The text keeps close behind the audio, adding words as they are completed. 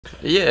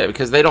Yeah,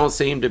 because they don't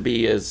seem to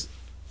be as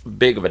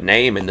big of a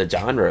name in the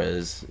genre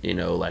as, you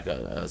know, like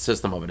a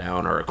System of a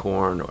Down or a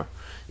Korn or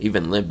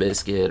even Limp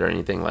Bizkit or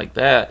anything like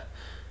that.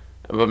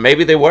 But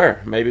maybe they were.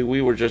 Maybe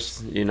we were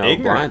just, you know,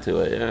 blind to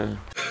it. Yeah.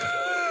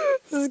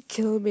 This is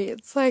killing me.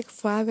 It's like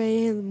 5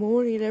 a.m. in the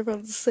morning and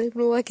everyone's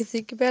sleeping. All I can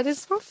think about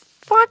is my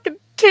fucking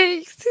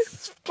teeth. This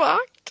is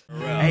fucked.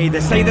 Hey,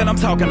 they say that I'm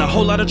talking a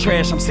whole lot of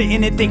trash. I'm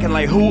sitting there thinking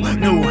like, who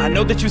knew? I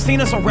know that you've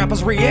seen us on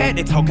Rappers React.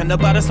 They're talking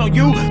about us on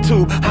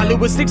YouTube.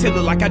 Hollywood 6, it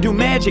look like I do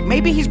magic.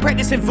 Maybe he's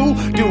practicing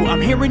voodoo.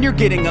 I'm hearing you're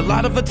getting a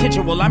lot of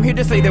attention. Well, I'm here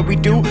to say that we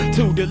do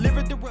to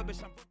deliver the rubbish.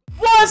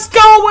 What's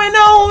going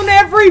on,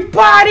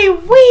 everybody?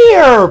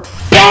 We're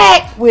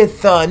back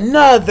with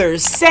another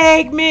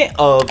segment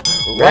of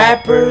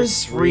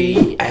Rappers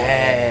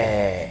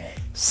React.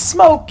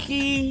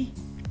 Smokey,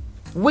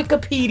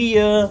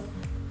 Wikipedia,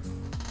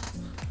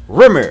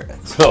 Rimmer.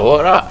 So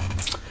what up?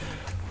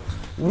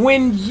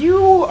 When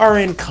you are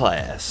in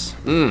class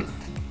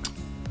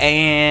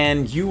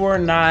and you are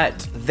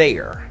not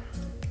there.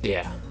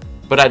 Yeah.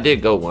 But I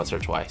did go once or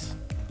twice.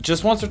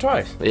 Just once or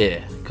twice?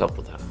 Yeah, a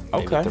couple times.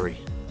 Maybe 3.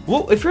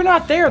 Well, if you're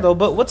not there, though,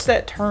 but what's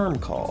that term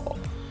called?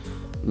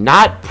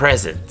 Not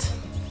present.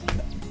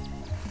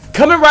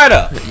 Coming right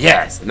up.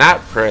 Yes, not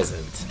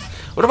present.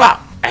 What about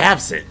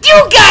absent?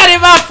 You got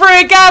it, my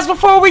friend. Guys,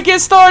 before we get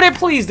started,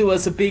 please do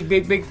us a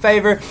big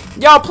favor.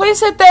 Y'all, please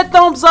hit that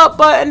thumbs up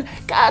button.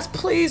 Guys,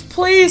 please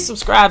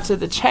subscribe to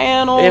the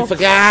channel. And for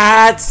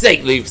God's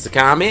sake, leave us a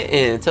comment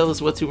and tell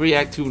us what to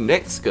react to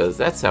next, because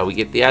that's how we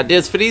get the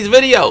ideas for these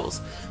videos.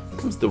 It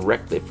comes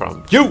directly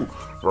from you,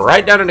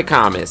 right down in the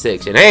comment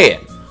section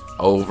and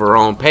over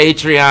on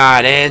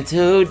Patreon. And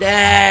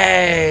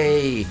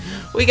today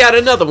we got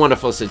another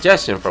wonderful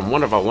suggestion from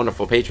one of our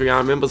wonderful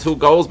Patreon members who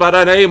goes by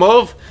the name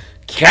of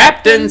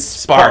Captain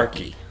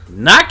Sparky.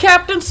 Not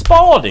Captain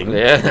Spaulding.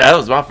 Yeah, that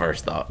was my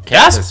first thought.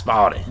 Captain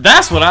Spaulding.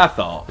 That's what I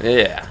thought.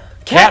 Yeah.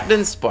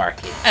 Captain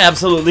Sparky.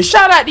 Absolutely.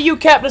 Shout out to you,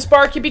 Captain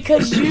Sparky,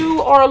 because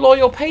you are a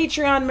loyal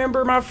Patreon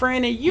member, my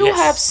friend, and you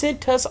have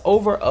sent us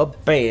over a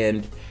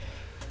band.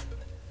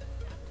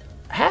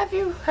 Have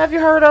you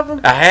heard of them?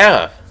 I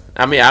have.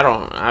 I mean,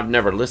 I've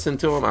never listened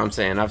to them. I'm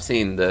saying I've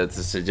seen the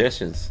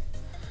suggestions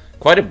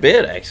quite a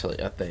bit,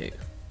 actually, I think.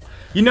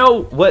 You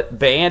know what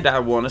band I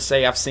want to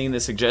say I've seen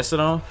this suggested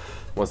on?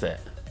 What's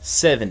that?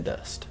 Seven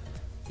Dust.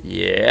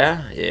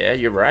 Yeah,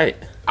 you're right.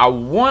 I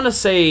want to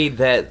say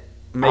that.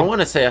 I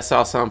want to say I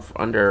saw some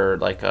under,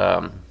 like,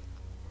 I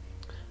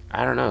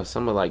don't know,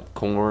 some of, like,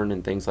 Korn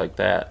and things like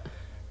that.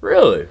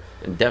 Really?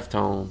 And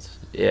Deftones.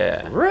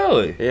 Yeah.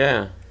 Really?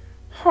 Yeah.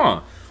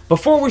 Huh.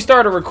 Before we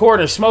started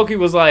recording, Smokey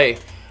was like,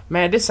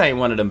 man, this ain't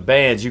one of them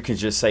bands you can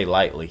just say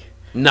lightly.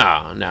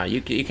 No,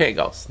 you can't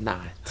go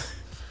Snot.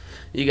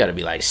 You gotta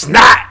be like,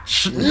 Snot!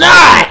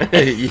 Snot!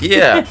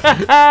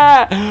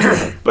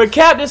 Yeah. But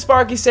Captain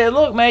Sparky said,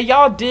 look, man,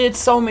 y'all do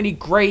so many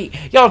great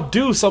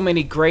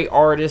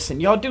artists,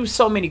 and y'all do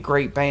so many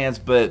great bands,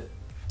 but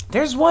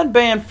there's one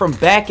band from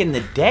back in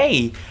the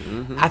day.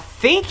 I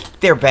think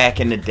they're back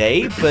in the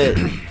day, but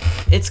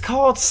it's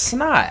called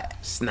Snot.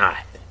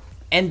 Snot.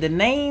 And the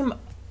name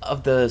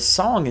of the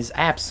song is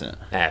Absent.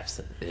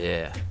 Absent,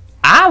 yeah.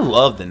 I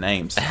love the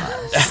name Snot.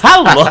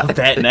 I love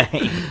that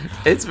name.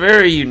 It's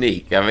very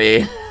unique. I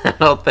mean, I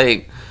don't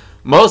think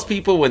most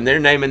people, when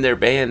they're naming their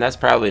band, that's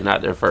probably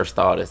not their first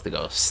thought is to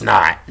go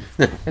Snot.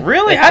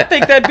 Really? I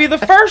think that'd be the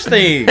first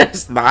thing.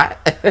 Snot.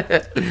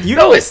 You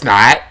know it's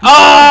not.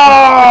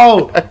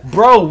 Oh,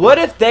 bro, what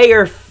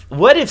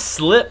if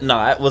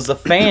Slipknot was a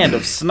fan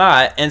of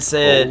Snot and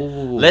said,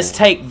 let's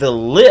take the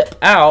lip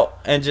out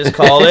and just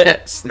call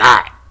it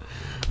Snot?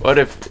 What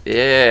if,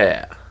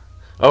 yeah.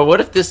 Or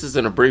what if this is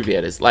an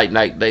abbreviated? It's like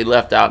they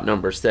left out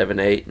number 7,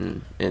 8,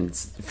 and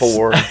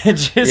 4.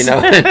 You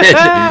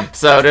know?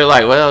 So they're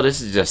like, well,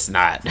 this is just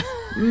Snot.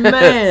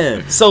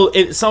 Man. So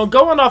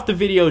going off the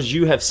videos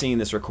you have seen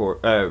this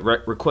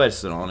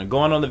requested on, and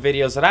going on the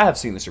videos that I have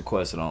seen this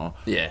requested on.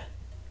 Yeah.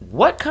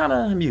 What kind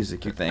of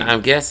music you think?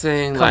 I'm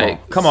guessing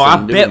come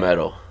on, new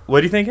metal. What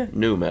are you thinking?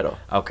 New metal.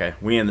 Okay,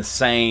 we in the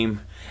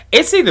same.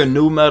 It's either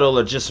new metal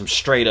or just some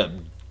straight up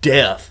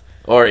death.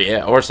 Or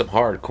some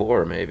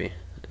hardcore maybe.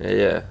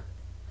 Yeah.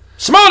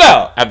 Smoke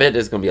out! I bet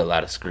there's gonna be a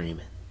lot of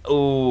screaming.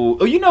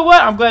 Oh, you know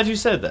what? I'm glad you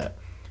said that.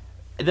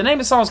 The name of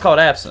the song is called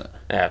Absent.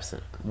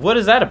 Absent. What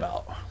is that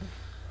about?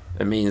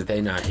 It means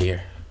they not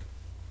here.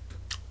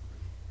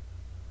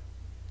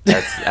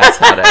 That's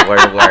how that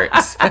word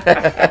works.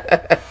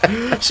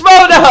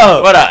 Smoke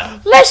out! What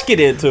up? Let's get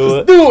into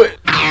it. Do it!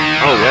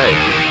 Oh, wait.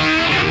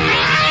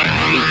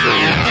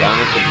 Featuring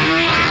Jonathan.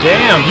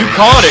 Damn, you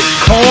called it.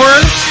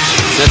 Korn,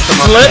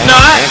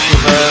 Slipknot,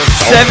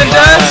 Seven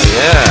Dust?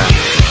 Yeah.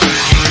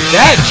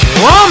 That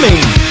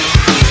drumming!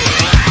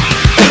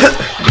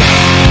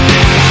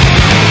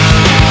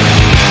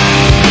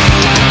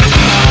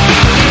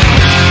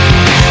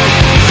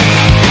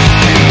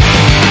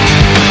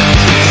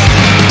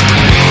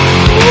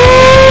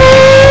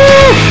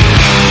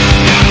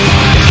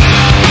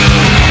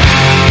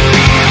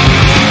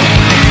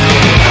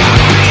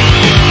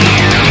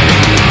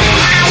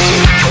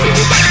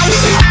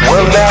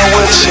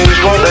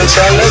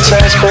 silence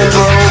has been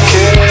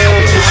broken,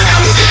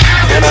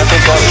 and I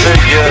think I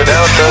figured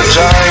out the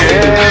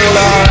giant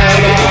lie.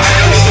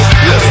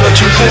 Yes, the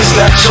truth is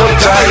that your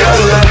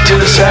dialect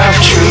is half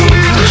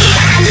truth,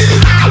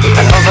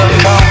 and other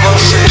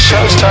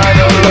conversations tied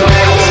alone.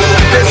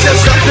 This is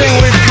something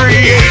we've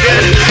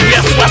created.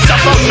 Yes, we're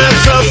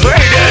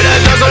self-emancipated.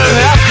 It doesn't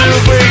have to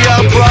be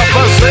a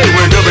prophecy.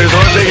 We could be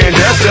sourcing in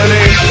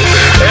destiny.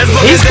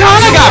 He's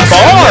kind of got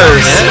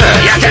bars.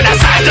 You can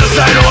decide to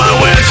say what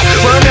wins.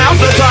 But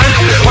now's the time.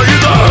 Are you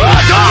the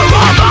hunter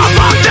or the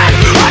fountain?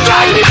 I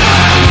tried to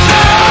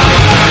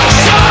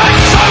shine,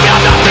 so you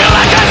don't feel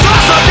like it's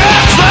us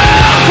against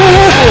them.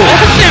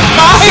 That's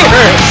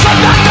fire.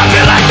 Sometimes I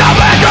feel like the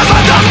makers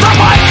are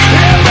justified.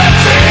 If it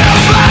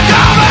seems like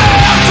I'm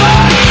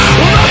innocent,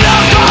 well,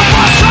 you'll come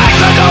for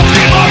strength and don't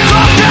keep on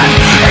talking.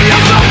 And you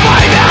can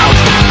find out.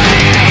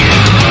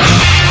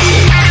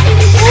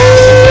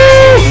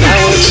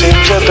 Now it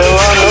seems that there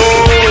are no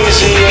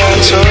easy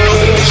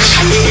answers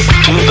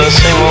to the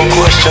same old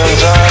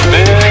questions I've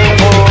been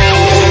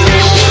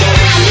posed.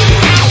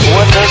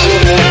 What does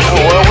it mean?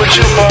 Why would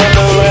you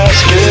bother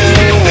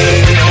asking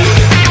me?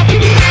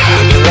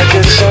 Like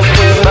it's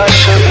something I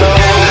should know.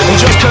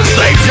 Just cause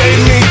they paid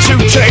me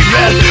to take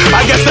that,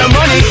 I guess the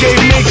money gave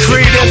me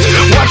credence.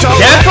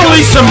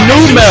 Definitely some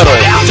new metal.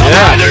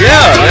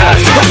 Yeah.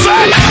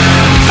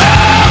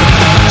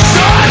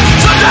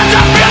 Sometimes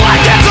I feel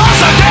like it's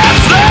us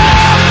against them.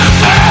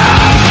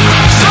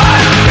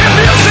 If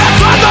you set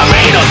for the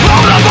meanest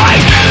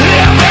motivate,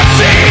 if it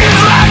seems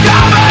like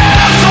I'm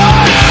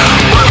innocent,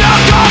 but the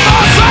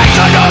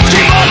conversation don't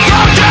keep on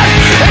talking,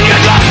 and you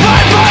just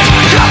might find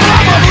you're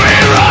probably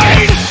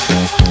right.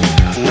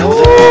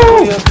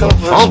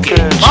 Funky.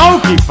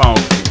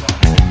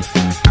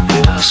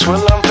 Yes,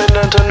 well, I'm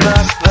finna to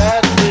knock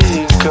that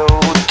ego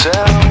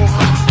down.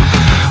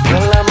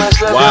 Well, I might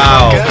slap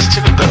my gas to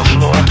the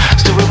floor.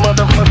 Stupid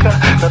motherfucker,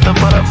 nothing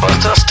but a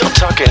buster, still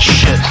talking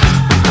shit.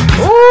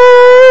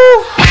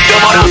 Ooh! You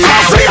wanna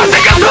see, I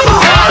think it's over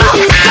her.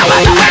 Tell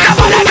me to wake up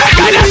on that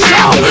kind of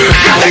show.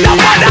 Nothing to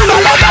find out,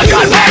 all of the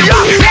gun for you.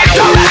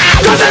 Ignorant,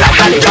 cause it up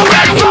and you're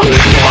in from.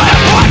 What a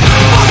point,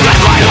 fuck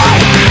with my life.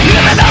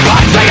 Living the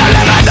wrong thing, I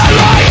live in the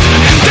life.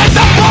 Take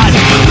the fun,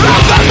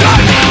 love the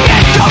gun.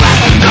 Ignorant,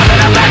 cause it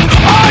up and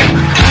I'm.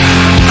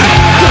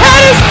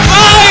 That is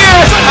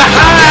fire!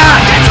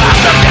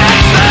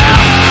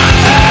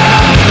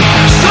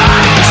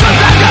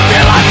 Sometimes I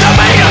feel like the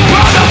main is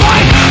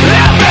prototype.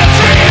 If it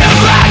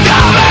feels like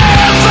I'm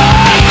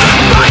innocent,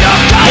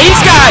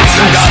 He's got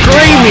some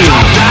screaming.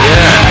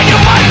 and you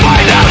might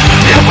find out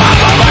you're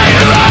probably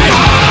right.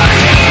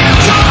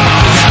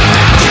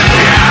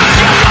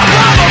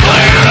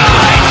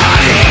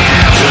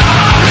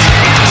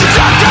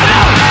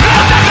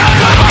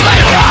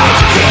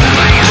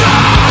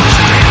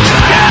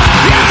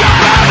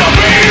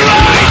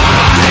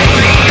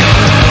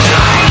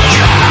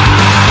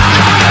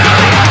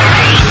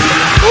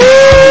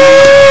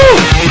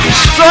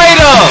 Straight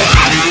up.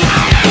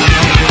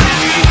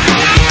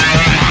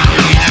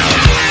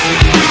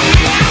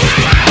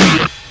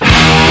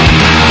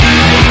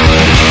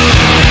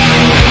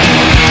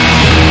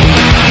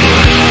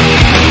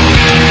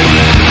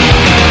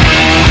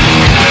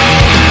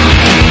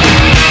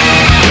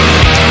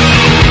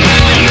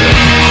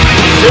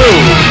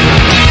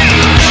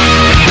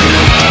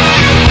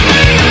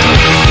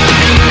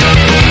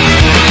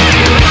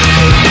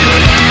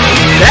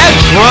 That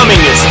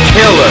drumming is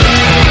killer.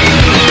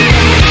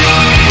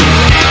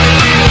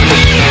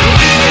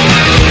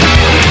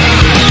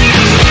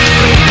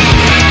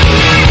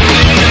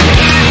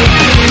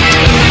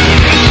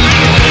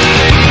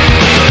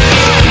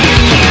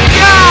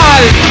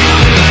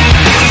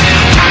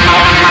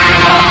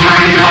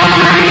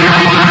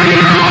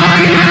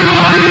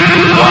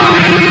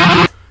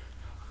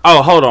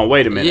 Oh, hold on,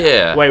 wait a minute.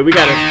 Yeah. Wait, we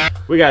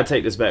gotta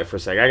take this back for a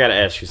second. I gotta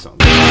ask you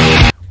something.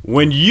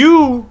 When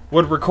you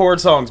would record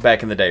songs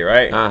back in the day,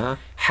 right? Uh-huh.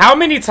 How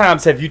many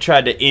times have you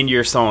tried to end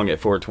your song at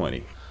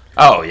 420?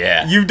 Oh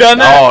yeah. You've done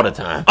that? All the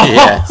time.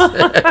 Yes.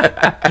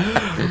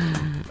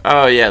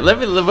 Oh yeah.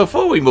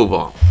 Before we move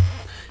on.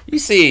 You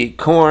see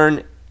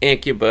Korn,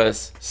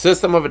 Incubus,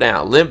 System of a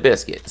Down, Limp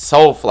Bizkit,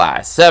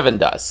 Soulfly, Seven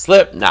Dust,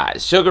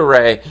 Slipknot, Sugar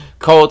Ray,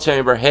 Cold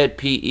Chamber, Head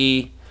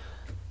PE,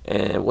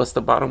 and what's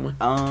the bottom one?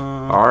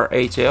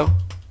 RHL?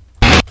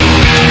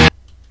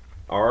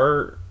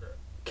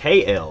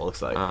 RKL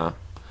looks like.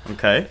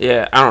 Okay.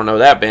 Yeah, I don't know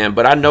that band,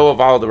 but I know of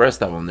all the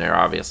rest of them there,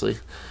 obviously.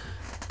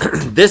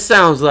 This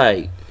sounds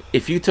like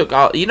if you took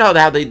all, you know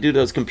how they do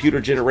those computer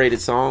generated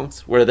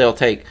songs where they'll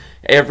take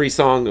every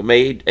song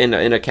made in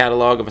a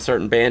catalog of a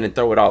certain band and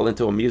throw it all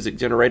into a music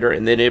generator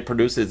and then it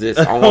produces its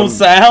own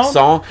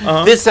song.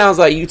 This sounds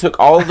like you took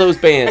all of those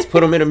bands,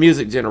 put them in a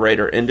music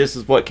generator, and this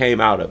is what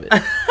came out of it.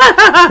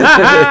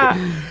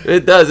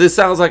 It does. It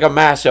sounds like a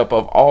mashup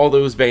of all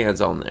those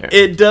bands on there.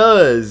 It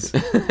does.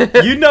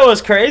 You know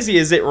what's crazy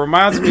is it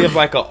reminds me of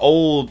like an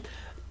old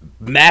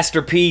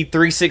Master P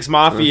 3-6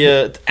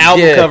 Mafia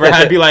album cover.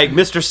 I'd be like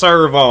Mr.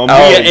 Servo.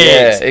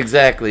 Yeah,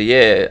 exactly.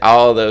 Yeah,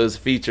 all those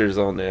features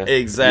on there.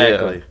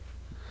 Exactly.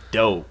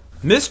 Dope.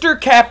 Mr.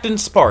 Captain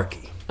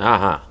Sparky.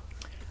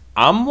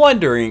 I'm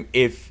wondering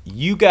if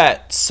you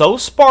got so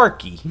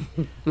sparky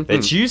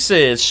that you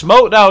said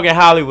Smoke Dogg and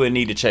Hollywood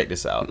need to check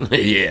this out.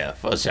 Yeah,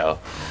 for sure.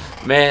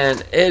 Man,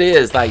 it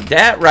is like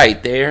that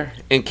right there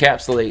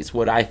encapsulates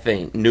what I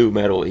think new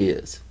metal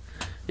is.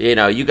 You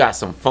know, you got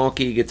some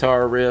funky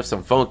guitar riffs,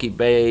 some funky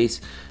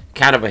bass,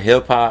 kind of a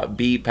hip-hop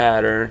beat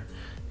pattern,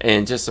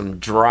 and just some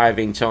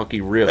driving chunky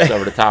riffs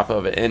over the top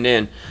of it, and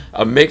then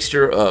a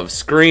mixture of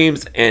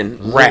screams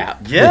and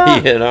rap. Yeah.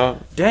 You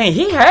know, Dang,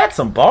 he had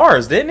some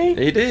bars, didn't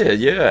he? he did.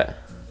 Yeah.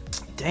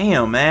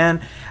 Damn,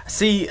 man.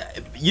 See,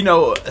 you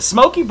know,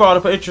 Smokey brought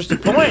up an interesting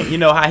point. You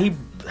know how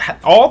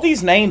all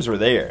these names were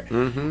there.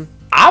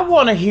 I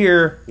want to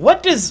hear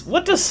what does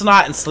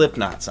Snot and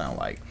Slipknot sound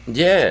like?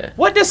 Yeah.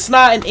 What does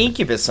Snot and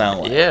Incubus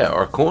sound like? Yeah,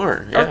 or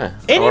Korn. Yeah,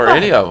 or anybody.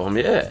 any of them.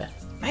 Yeah.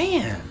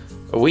 Man,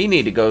 We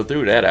need to go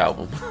through that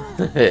album.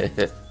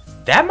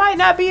 that might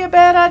not be a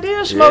bad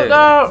idea, Smoke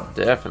Dogg.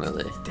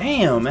 Definitely.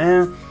 Damn,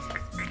 man.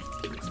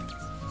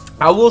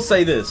 I will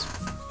say this.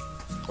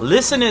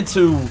 Listening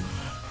to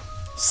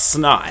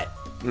Snot,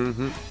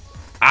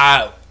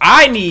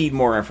 I need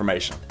more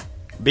information.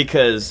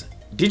 Because,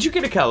 did you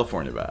get a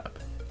California vibe?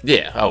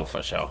 Yeah, oh,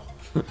 for sure.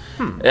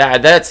 Yeah,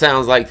 that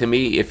sounds like to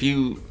me, if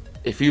you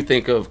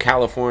think of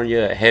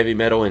California heavy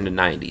metal in the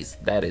 90s,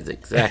 that is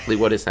exactly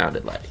what it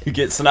sounded like. You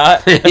get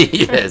Snot?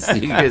 Yes,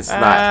 you get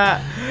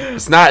Snot.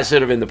 Snot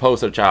should have been the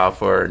poster child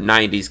for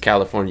 90s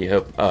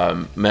California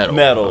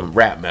metal.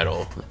 Rap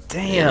metal.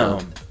 Damn. You know?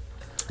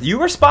 You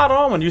were spot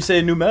on when you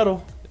said new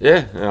metal.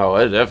 Yeah, oh,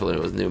 it definitely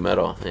was new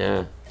metal,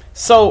 yeah.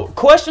 So,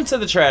 question to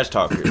the Trash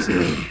Talkers.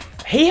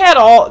 He had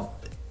all...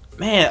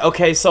 Man,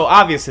 okay, so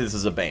obviously this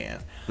is a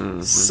band.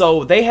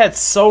 So, they had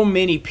so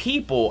many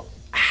people.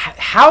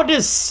 How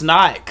does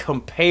Snot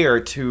compare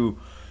to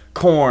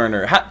Korn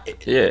or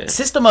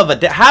System of a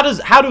Down?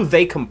 How do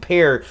they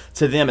compare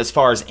to them as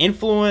far as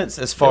influence,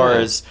 as far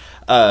as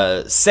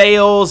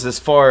sales, as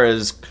far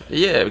as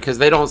because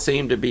they don't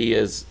seem to be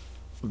as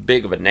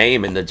big of a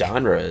name in the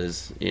genre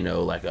as, you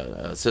know, like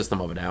a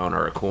System of a Down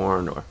or a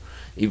Korn or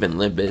even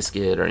Limp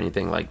Bizkit or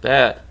anything like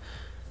that.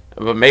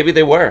 But maybe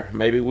they were.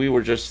 Maybe we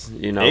were just,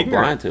 you know,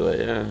 blind to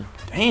it. Yeah.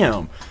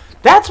 Damn.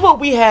 That's what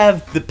we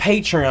have the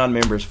Patreon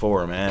members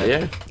for, man.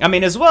 Yeah. I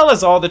mean, as well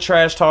as all the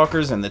Trash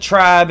Talkers and the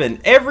tribe and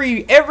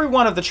every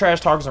one of the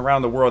Trash Talkers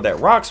around the world that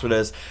rocks with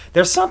us,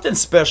 there's something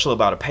special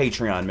about a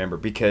Patreon member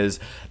because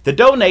the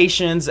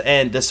donations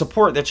and the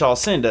support that y'all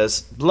send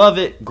us, love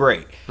it,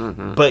 great.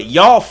 But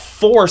y'all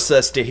force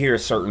us to hear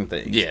certain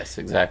things. Yes,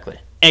 exactly.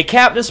 And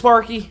Captain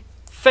Sparky,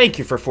 thank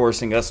you for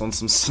forcing us on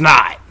some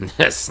Snot.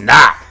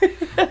 Snot.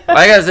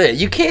 Like I said,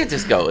 you can't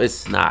just go, it's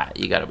Snot.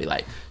 You gotta be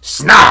like,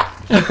 Snot.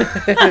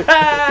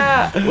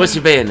 What's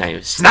your band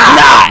name?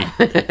 Snot.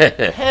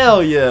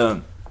 Hell yeah.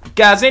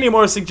 Guys, any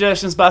more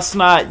suggestions by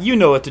Snot, you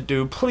know what to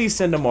do. Please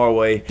send them our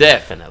way.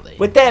 Definitely.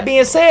 With that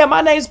being said,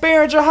 my name's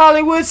Behringer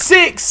Hollywood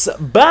 6.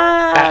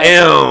 Bye. I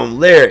am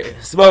Larry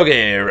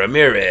Smoking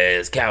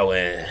Ramirez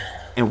Cowan.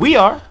 And we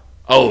are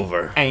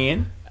over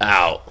and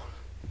out.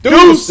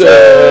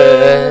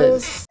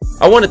 Deuces.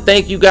 I want to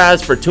thank you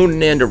guys for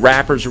tuning in to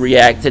Rappers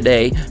React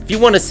today. If you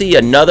want to see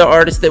another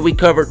artist that we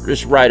covered,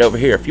 it's right over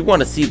here. If you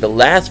want to see the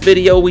last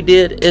video we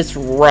did, it's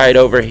right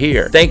over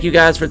here. Thank you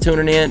guys for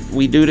tuning in.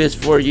 We do this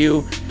for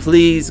you.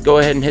 Please go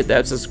ahead and hit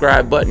that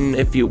subscribe button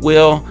if you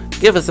will.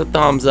 Give us a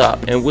thumbs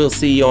up, and we'll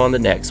see you on the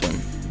next one.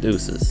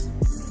 Deuces.